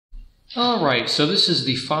All right, so this is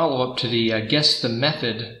the follow-up to the Guess the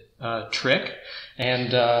Method trick,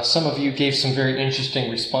 and some of you gave some very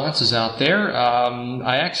interesting responses out there.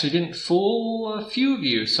 I actually didn't fool a few of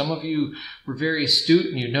you. Some of you were very astute,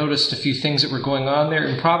 and you noticed a few things that were going on there,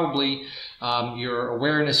 and probably your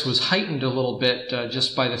awareness was heightened a little bit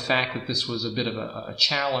just by the fact that this was a bit of a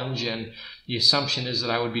challenge, and the assumption is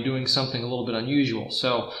that I would be doing something a little bit unusual.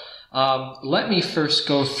 So let me first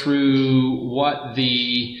go through what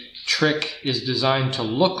the trick is designed to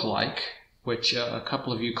look like, which a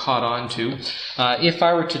couple of you caught on to. If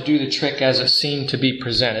I were to do the trick as it seemed to be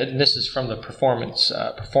presented, and this is from the performer's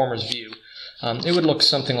view, it would look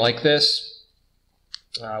something like this.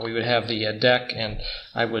 We would have the deck, and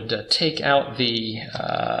I would take out the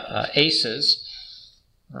aces.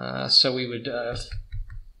 So we would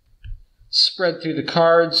spread through the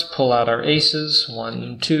cards, pull out our aces,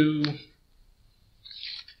 1, 2,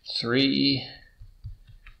 3,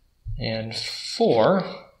 and 4,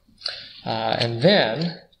 and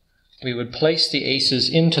then we would place the aces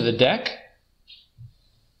into the deck,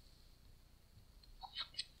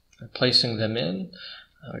 placing them in.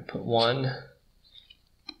 I would put 1,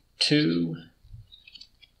 2,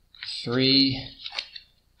 3,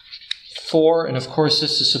 4, and of course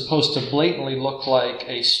this is supposed to blatantly look like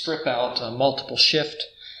a strip out, a multiple shift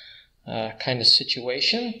kind of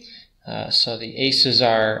situation. So the aces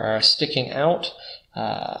are sticking out.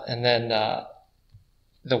 And then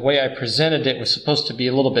the way I presented it was supposed to be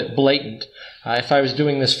a little bit blatant. If I was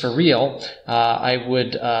doing this for real, I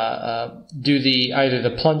would do either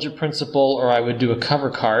the plunger principle or I would do a cover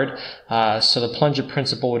card. So the plunger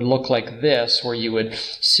principle would look like this, where you would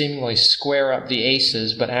seemingly square up the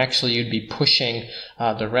aces, but actually you'd be pushing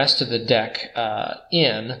the rest of the deck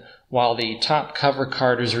in, while the top cover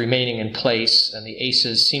card is remaining in place and the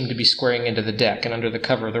aces seem to be squaring into the deck. And under the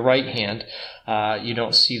cover of the right hand, you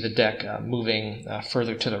don't see the deck moving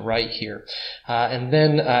further to the right here. And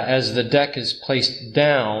then as the deck is placed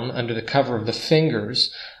down under the cover of the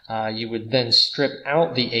fingers, you would then strip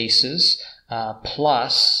out the aces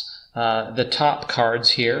plus the top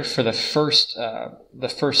cards here for the first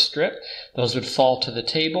strip. Those would fall to the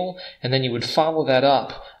table, and then you would follow that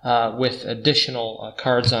up with additional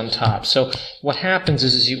cards on top. So what happens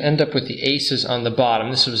is you end up with the aces on the bottom.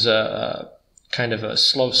 This was a kind of a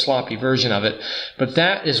slow, sloppy version of it, but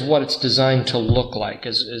that is what it's designed to look like,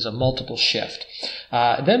 is a multiple shift.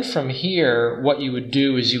 Then from here, what you would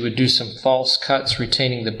do is you would do some false cuts,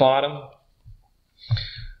 retaining the bottom.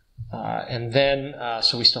 And then,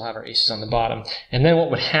 so we still have our aces on the bottom. And then what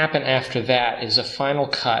would happen after that is a final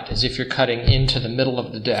cut, as if you're cutting into the middle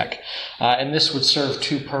of the deck. And this would serve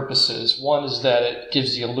two purposes. One is that it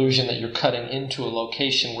gives the illusion that you're cutting into a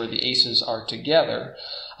location where the aces are together.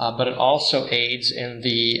 But it also aids in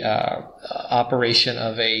the operation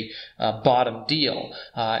of a bottom deal.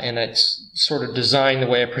 And it's sort of designed the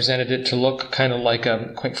way I presented it to look kind of like,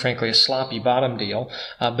 quite frankly, a sloppy bottom deal.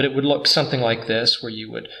 But it would look something like this, where you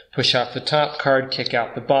would push off the top card, kick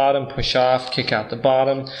out the bottom, push off, kick out the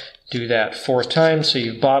bottom. Do that 4 times, so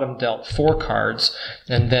you've bottom dealt 4 cards,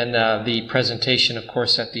 and then the presentation, of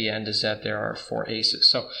course, at the end is that there are 4 aces.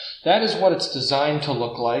 So that is what it's designed to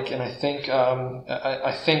look like, and I think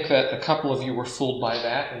that a couple of you were fooled by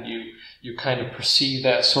that, and you kind of perceive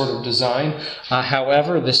that sort of design.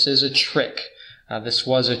 However, this is a trick. This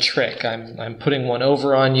was a trick. I'm putting one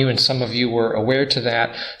over on you, and some of you were aware to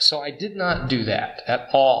that. So I did not do that at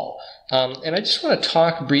all. And I just want to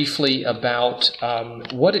talk briefly about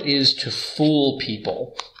what it is to fool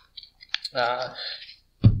people.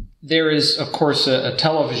 There is, of course, a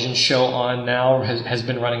television show on now, has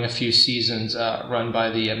been running a few seasons, run by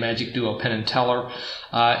the magic duo Penn and Teller.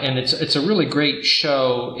 And it's a really great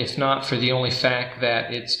show, if not for the only fact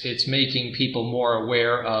that it's making people more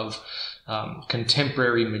aware of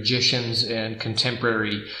contemporary magicians and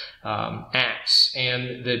contemporary acts.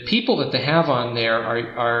 And the people that they have on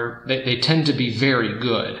there they tend to be very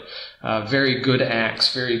good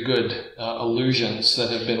acts, very good illusions that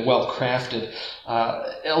have been well crafted.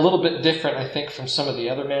 A little bit different, I think, from some of the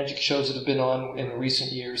other magic shows that have been on in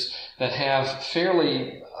recent years that have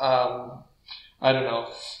fairly,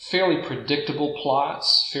 fairly predictable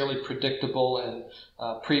plots, fairly predictable and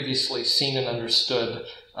previously seen and understood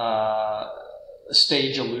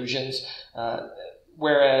stage illusions,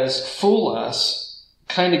 whereas Fool Us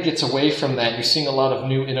kind of gets away from that. You're seeing a lot of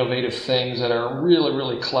new innovative things that are really,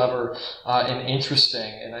 really clever and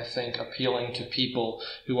interesting, and I think appealing to people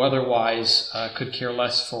who otherwise could care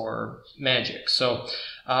less for magic. So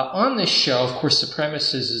on this show, of course, the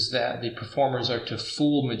premise is that the performers are to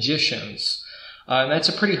fool magicians. And that's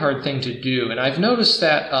a pretty hard thing to do. And I've noticed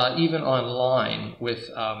that even online with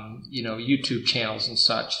YouTube channels and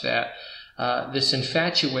such, that this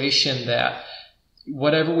infatuation that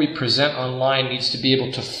whatever we present online needs to be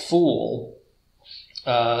able to fool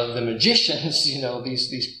the magicians,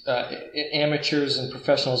 these amateurs and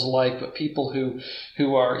professionals alike, but people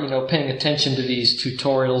who are paying attention to these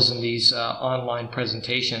tutorials and these online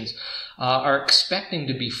presentations are expecting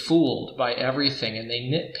to be fooled by everything, and they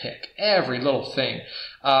nitpick every little thing.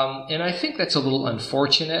 And I think that's a little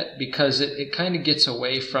unfortunate, because it kind of gets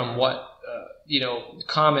away from what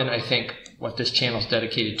common, I think, what this channel is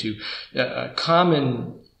dedicated to,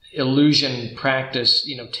 common illusion practice,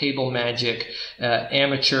 table magic,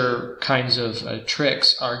 amateur kinds of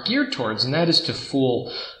tricks are geared towards, and that is to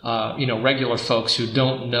fool, regular folks who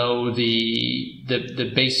don't know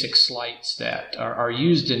the basic sleights that are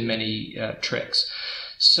used in many tricks.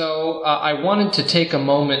 So I wanted to take a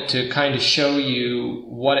moment to kind of show you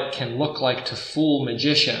what it can look like to fool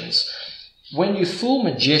magicians. When you fool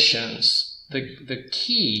magicians, the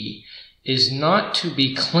key is not to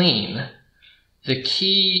be clean. The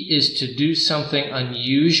key is to do something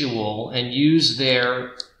unusual and use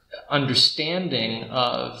their understanding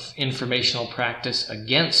of informational practice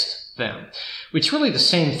against them. It's really the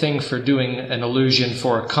same thing for doing an illusion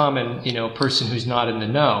for a common, person who's not in the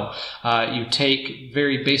know. You take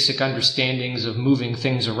very basic understandings of moving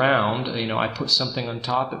things around. I put something on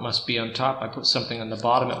top, it must be on top. I put something on the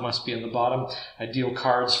bottom, it must be on the bottom. I deal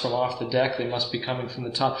cards from off the deck, they must be coming from the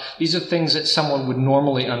top. These are things that someone would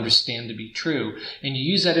normally understand to be true, and you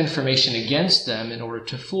use that information against them in order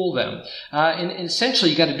to fool them. And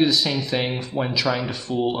essentially, you got to do the same thing when trying to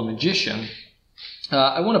fool a magician.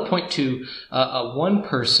 I want to point to one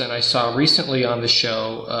person I saw recently on the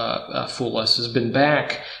show, Fool Us, has been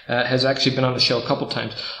back, has actually been on the show a couple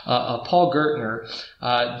times. Paul Gertner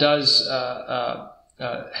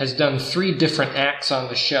has done 3 different acts on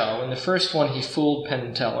the show. In the first one, he fooled Penn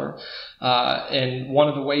and Teller. And one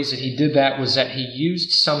of the ways that he did that was that he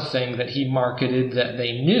used something that he marketed that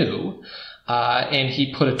they knew, and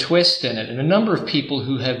he put a twist in it. And a number of people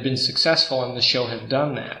who have been successful on the show have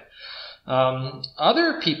done that.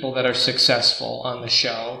 Other people that are successful on the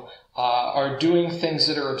show are doing things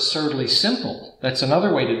that are absurdly simple. That's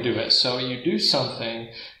another way to do it. So you do something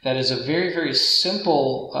that is a very, very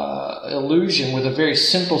simple illusion with a very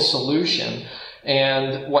simple solution.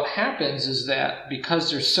 And what happens is that because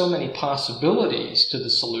there's so many possibilities to the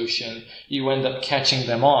solution, you end up catching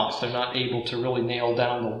them off. They're not able to really nail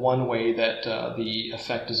down the one way that the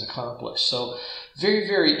effect is accomplished. So very,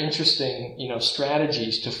 very interesting,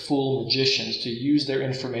 strategies to fool magicians, to use their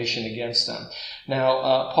information against them.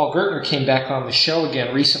 Now, Paul Gertner came back on the show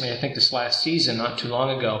again recently, I think this last season, not too long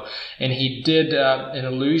ago, and he did an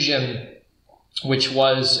illusion which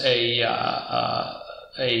was a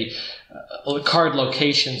card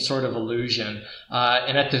location sort of illusion.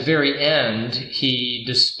 And at the very end, he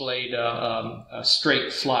displayed a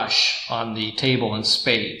straight flush on the table in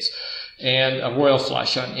spades, and a royal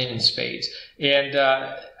flush in spades. And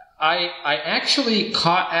I actually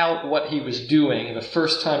caught out what he was doing the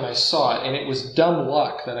first time I saw it, and it was dumb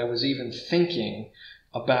luck that I was even thinking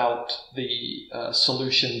about the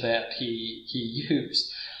solution that he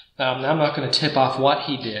used. Now, I'm not going to tip off what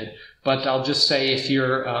he did, but I'll just say if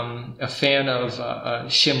you're a fan of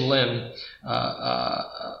Shim Lim,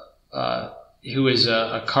 who is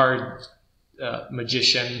a card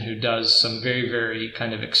magician who does some very, very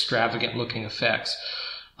kind of extravagant looking effects,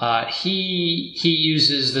 he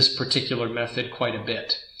uses this particular method quite a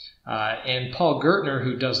bit. And Paul Gertner,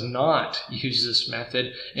 who does not use this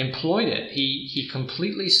method, employed it. He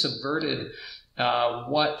completely subverted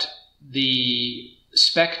what the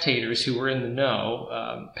spectators who were in the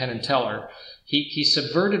know, Penn and Teller, he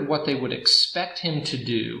subverted what they would expect him to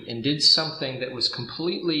do and did something that was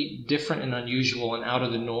completely different and unusual and out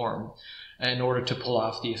of the norm in order to pull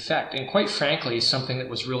off the effect. And quite frankly, something that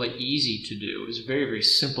was really easy to do. It was a very, very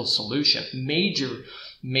simple solution. Major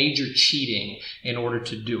cheating in order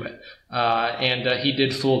to do it. And he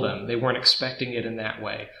did fool them. They weren't expecting it in that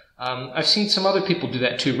way. I've seen some other people do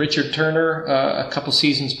that too. Richard Turner, a couple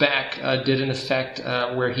seasons back, did an effect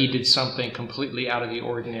where he did something completely out of the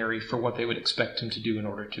ordinary for what they would expect him to do in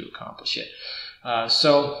order to accomplish it.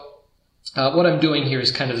 What I'm doing here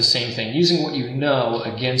is kind of the same thing, using what you know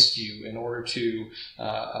against you in order to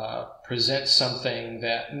present something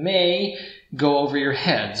that may go over your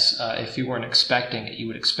heads if you weren't expecting it. You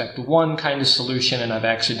would expect one kind of solution, and I've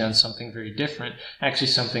actually done something very different, actually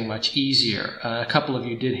something much easier. A couple of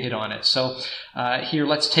you did hit on it. So here,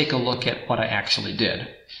 let's take a look at what I actually did.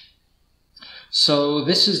 So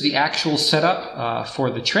this is the actual setup for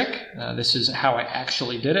the trick. This is how I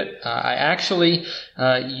actually did it. I actually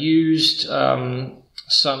used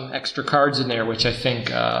some extra cards in there, which I think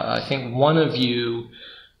one of you,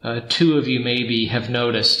 two of you maybe have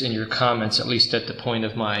noticed in your comments, at least at the point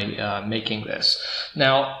of my making this.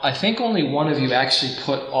 Now, I think only one of you actually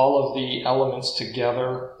put all of the elements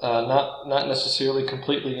together, not necessarily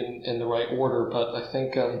completely in the right order, but I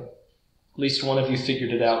think at least one of you figured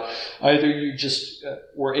it out. Either you just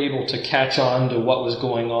were able to catch on to what was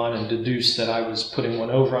going on and deduce that I was putting one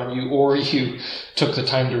over on you, or you took the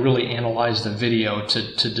time to really analyze the video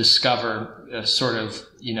to discover sort of,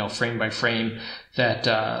 frame by frame that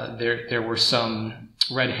there were some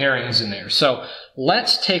red herrings in there. So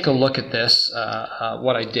let's take a look at this,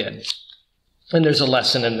 what I did. And there's a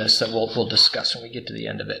lesson in this that we'll discuss when we get to the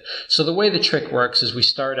end of it. So the way the trick works is we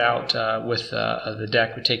start out with the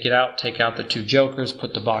deck. We take it out, take out the two jokers,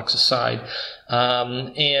 put the box aside.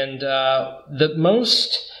 The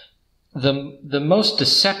most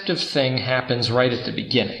deceptive thing happens right at the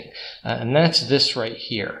beginning, and that's this right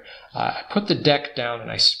here. I put the deck down and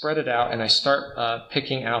I spread it out and I start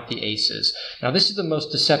picking out the aces. Now this is the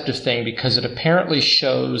most deceptive thing because it apparently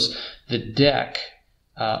shows the deck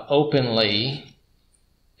openly,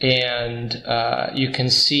 and you can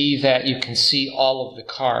see all of the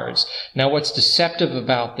cards. Now what's deceptive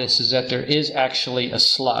about this is that there is actually a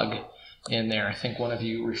slug in there. I think one of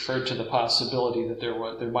you referred to the possibility that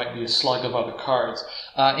there might be a slug of other cards,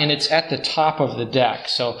 and it's at the top of the deck.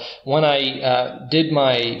 So when I did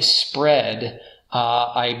my spread,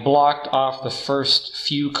 I blocked off the first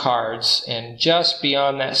few cards, and just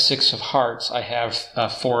beyond that 6 of hearts, I have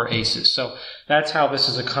 4 aces. So that's how this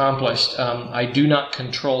is accomplished. I do not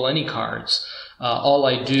control any cards. All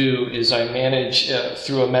I do is I manage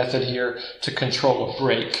through a method here to control a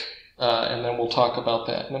break, and then we'll talk about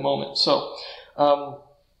that in a moment. So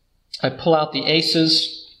I pull out the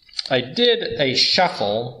aces. I did a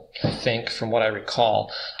shuffle, I think, from what I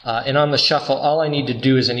recall. And on the shuffle, all I need to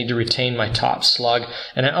do is I need to retain my top slug.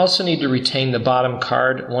 And I also need to retain the bottom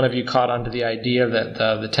card. One of you caught onto the idea that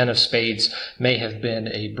the 10 of spades may have been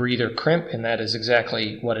a breather crimp, and that is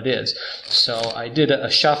exactly what it is. So I did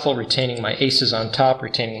a shuffle, retaining my aces on top,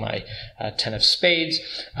 retaining my 10 of spades,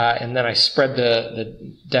 and then I spread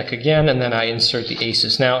the deck again, and then I insert the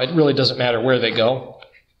aces. Now, it really doesn't matter where they go,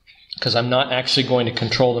 because I'm not actually going to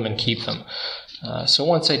control them and keep them. So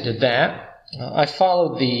once I did that, I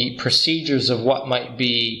followed the procedures of what might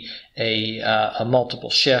be a multiple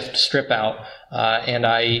shift, strip out, and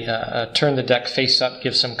I turn the deck face up,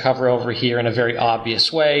 give some cover over here in a very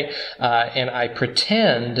obvious way, and I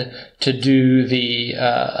pretend to do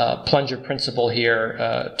the plunger principle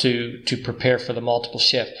here to prepare for the multiple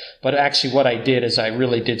shift. But actually what I did is I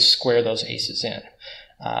really did square those aces in.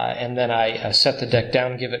 And then I set the deck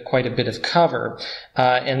down, give it quite a bit of cover.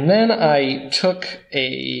 And then I took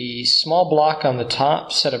a small block on the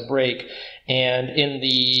top, set a break, and in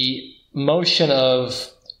the motion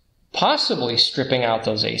of possibly stripping out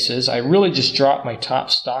those aces, I really just drop my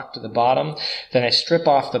top stock to the bottom. Then I strip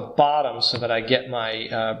off the bottom so that I get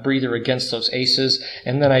my breather against those aces,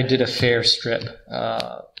 and then I did a fair strip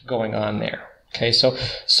going on there. Okay,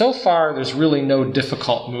 so far there's really no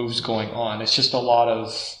difficult moves going on. It's just a lot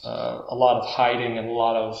of hiding and a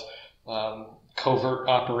lot of covert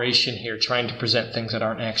operation here, trying to present things that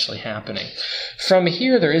aren't actually happening. From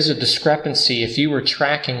here, there is a discrepancy. If you were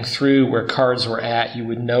tracking through where cards were at, you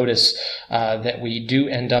would notice that we do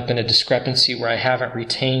end up in a discrepancy where I haven't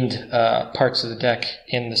retained parts of the deck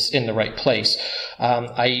in the right place.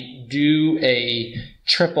 I do a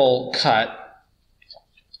triple cut,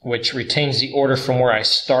 which retains the order from where I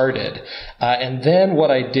started. And then what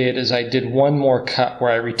I did is I did one more cut where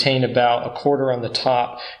I retain about a quarter on the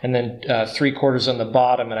top and then 3/4 on the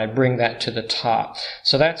bottom, and I bring that to the top.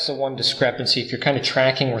 So that's the one discrepancy. If you're kind of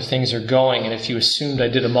tracking where things are going, and if you assumed I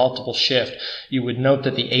did a multiple shift, you would note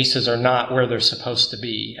that the aces are not where they're supposed to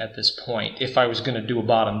be at this point, if I was going to do a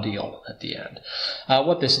bottom deal at the end.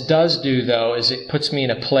 What this does do, though, is it puts me in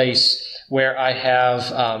a place where I have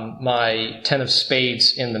my 10 of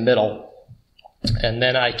spades in the middle. And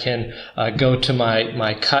then I can go to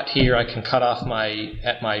my cut here. I can cut off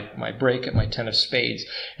my break at my 10 of spades.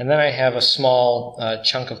 And then I have a small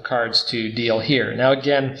chunk of cards to deal here. Now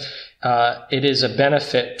again, it is a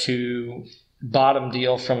benefit to bottom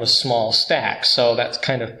deal from a small stack. So that's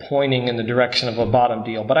kind of pointing in the direction of a bottom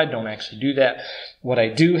deal, but I don't actually do that. What I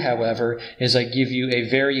do, however, is I give you a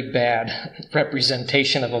very bad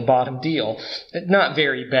representation of a bottom deal. Not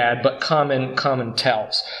very bad, but common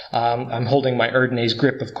tells. I'm holding my Erdnase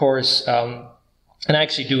grip, of course. And I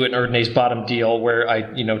actually do an Erdnase bottom deal where I,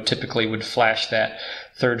 typically would flash that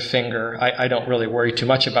third finger. I don't really worry too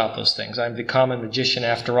much about those things. I'm the common magician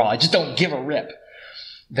after all. I just don't give a rip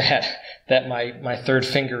that my third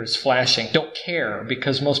finger is flashing. Don't care,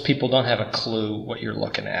 because most people don't have a clue what you're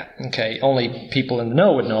looking at. Okay, only people in the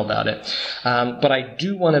know would know about it. But I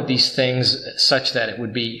do one of these things such that it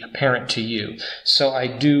would be apparent to you. So I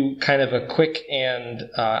do kind of a quick and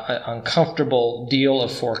uncomfortable deal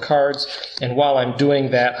of 4 cards, and while I'm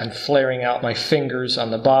doing that, I'm flaring out my fingers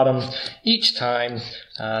on the bottom each time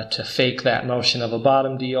to fake that motion of a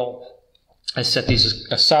bottom deal. I set these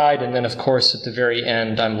aside, and then, of course, at the very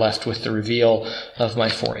end, I'm left with the reveal of my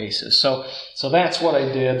 4 aces. So that's what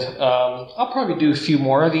I did. I'll probably do a few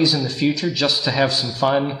more of these in the future just to have some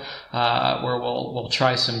fun, where we'll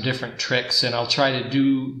try some different tricks, and I'll try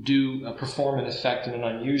to perform an effect in an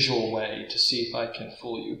unusual way to see if I can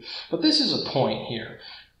fool you. But this is a point here.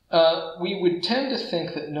 We would tend to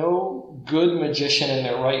think that no good magician in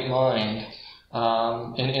their right mind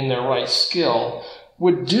and in their right skill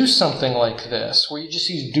would do something like this, where you just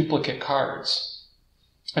use duplicate cards.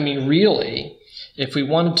 I mean, really, if we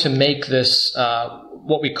wanted to make this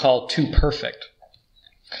what we call too perfect,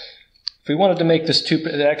 if we wanted to make this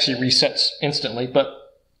it actually resets instantly, but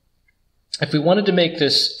if we wanted to make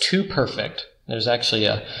this too perfect, there's actually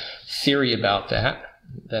a theory about that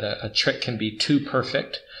a trick can be too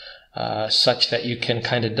perfect, such that you can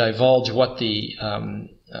kind of divulge what the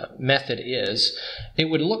method is. It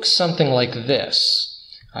would look something like this.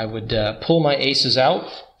 I would pull my aces out,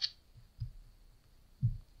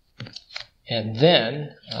 and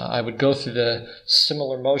then I would go through the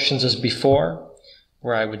similar motions as before,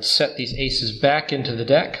 where I would set these aces back into the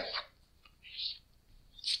deck.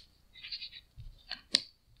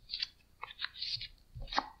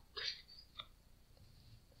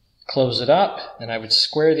 Close it up, and I would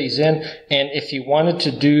square these in. And if you wanted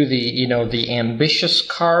to do the ambitious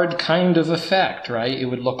card kind of effect, right, it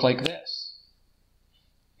would look like this.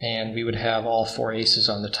 And we would have all 4 aces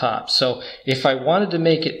on the top. So if I wanted to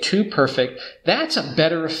make it too perfect, that's a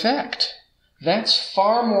better effect. That's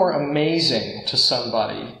far more amazing to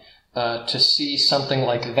somebody to see something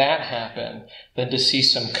like that happen than to see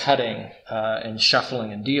some cutting and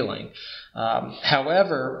shuffling and dealing.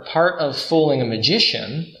 However, part of fooling a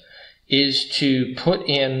magician is to put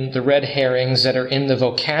in the red herrings that are in the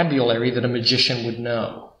vocabulary that a magician would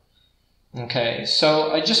know. Okay,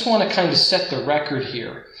 so I just want to kind of set the record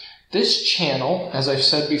here. This channel, as I've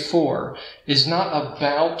said before, is not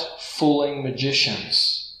about fooling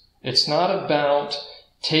magicians. It's not about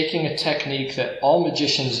taking a technique that all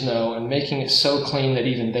magicians know and making it so clean that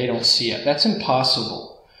even they don't see it. That's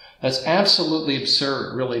impossible. That's absolutely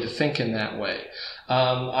absurd, really, to think in that way.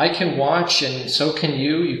 I can watch, and so can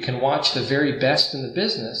you. You can watch the very best in the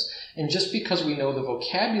business, and just because we know the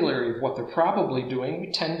vocabulary of what they're probably doing, we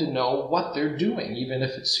tend to know what they're doing, even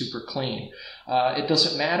if it's super clean. It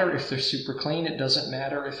doesn't matter if they're super clean. It doesn't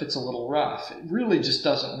matter if it's a little rough. It really just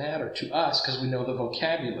doesn't matter to us because we know the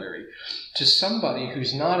vocabulary. To somebody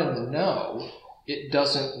who's not in the know, it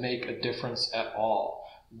doesn't make a difference at all.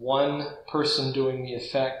 One person doing the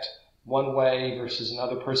effect one way versus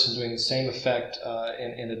another person doing the same effect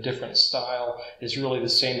in a different style is really the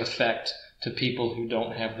same effect to people who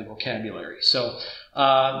don't have the vocabulary. So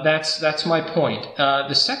that's my point.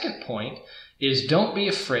 The second point is don't be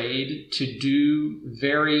afraid to do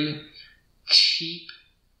very cheap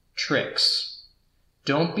tricks.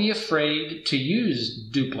 Don't be afraid to use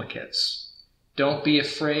duplicates. Don't be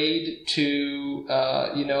afraid to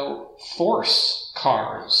force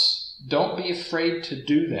cards. Don't be afraid to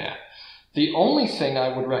do that. The only thing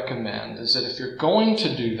I would recommend is that if you're going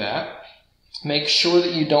to do that, make sure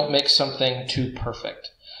that you don't make something too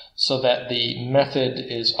perfect so that the method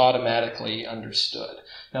is automatically understood.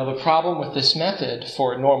 Now, the problem with this method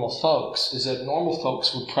for normal folks is that normal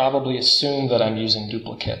folks would probably assume that I'm using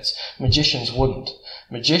duplicates. Magicians wouldn't.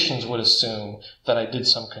 Magicians would assume that I did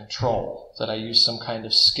some control, that I used some kind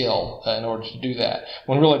of skill in order to do that,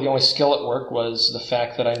 when really the only skill at work was the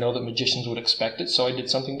fact that I know that magicians would expect it, so I did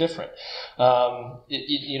something different.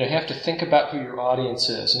 You have to think about who your audience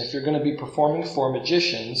is, and if you're going to be performing for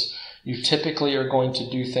magicians, you typically are going to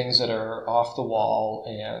do things that are off the wall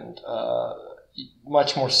and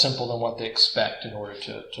much more simple than what they expect in order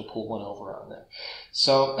to pull one over on them.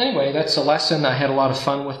 So anyway, that's a lesson. I had a lot of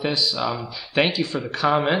fun with this. Thank you for the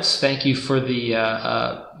comments. Thank you for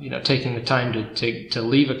the taking the time to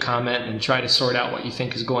leave a comment and try to sort out what you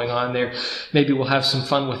think is going on there. Maybe we'll have some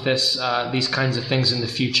fun with these kinds of things in the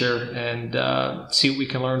future and see what we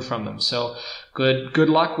can learn from them. So good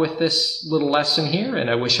luck with this little lesson here, and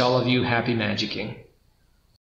I wish all of you happy magicking.